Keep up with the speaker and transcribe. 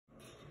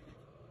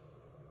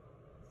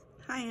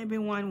Hi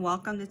everyone,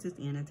 welcome. This is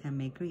Anna's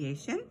Handmade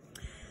Creation,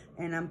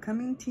 and I'm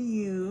coming to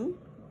you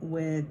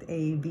with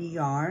a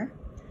VR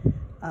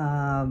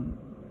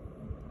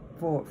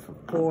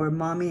for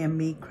Mommy and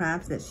Me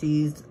crafts that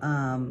she's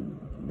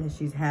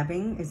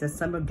having. It's a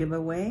summer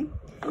giveaway,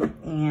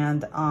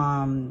 and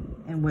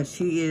what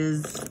she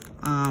is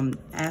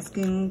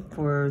asking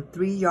for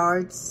 3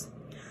 yards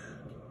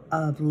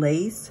of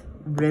lace,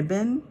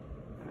 ribbon,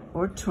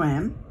 or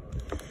trim,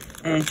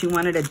 and she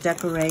wanted it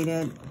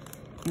decorated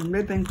in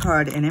ribbon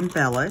card and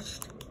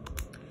embellished,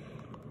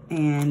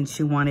 and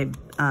she wanted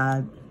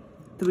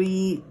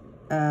 3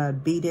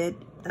 beaded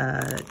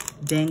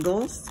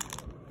dangles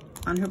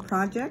on her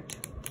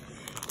project,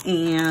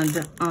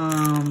 and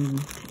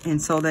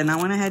so then I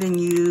went ahead and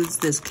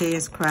used this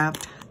KS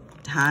Craft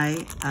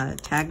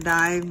tag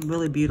die,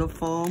 really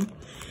beautiful,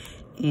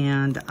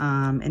 and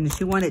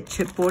she wanted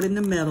chipboard in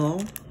the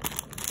middle,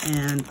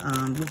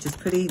 and which is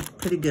pretty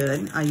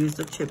good. I used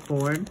a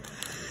chipboard.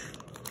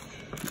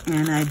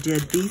 And I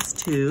did these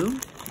two,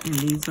 and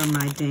these are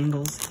my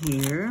dangles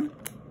here.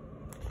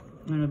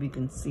 I don't know if you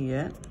can see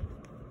it.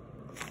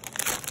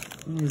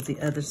 Here's the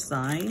other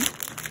side.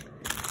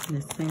 And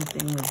the same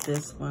thing with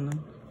this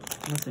one.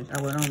 I don't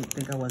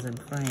think I was in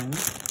frame.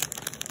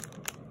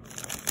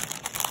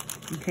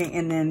 Okay,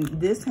 and then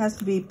this has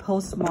to be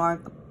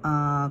postmarked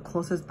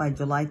closest by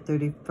July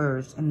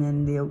 31st. And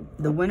then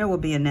the winner will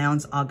be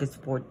announced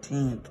August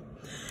 14th.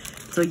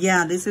 So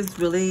yeah, this is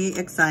really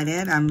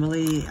excited. I'm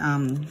really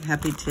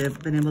happy to have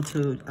been able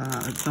to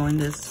join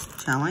this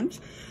challenge.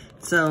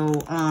 So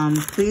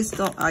please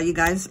don't, you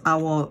guys, I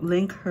will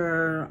link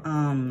her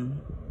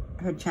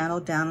her channel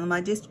down in my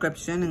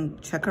description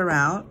and check her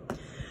out.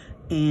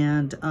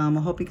 And I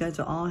hope you guys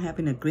are all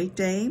having a great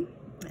day.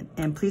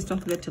 And please don't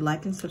forget to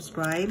like and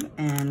subscribe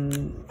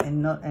and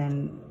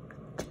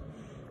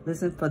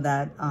listen for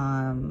that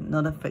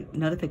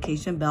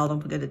notification bell.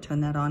 Don't forget to turn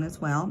that on as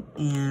well.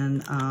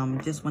 And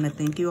just want to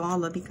thank you all.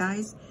 Love you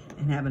guys,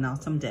 and have an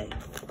awesome day.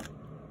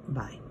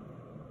 Bye.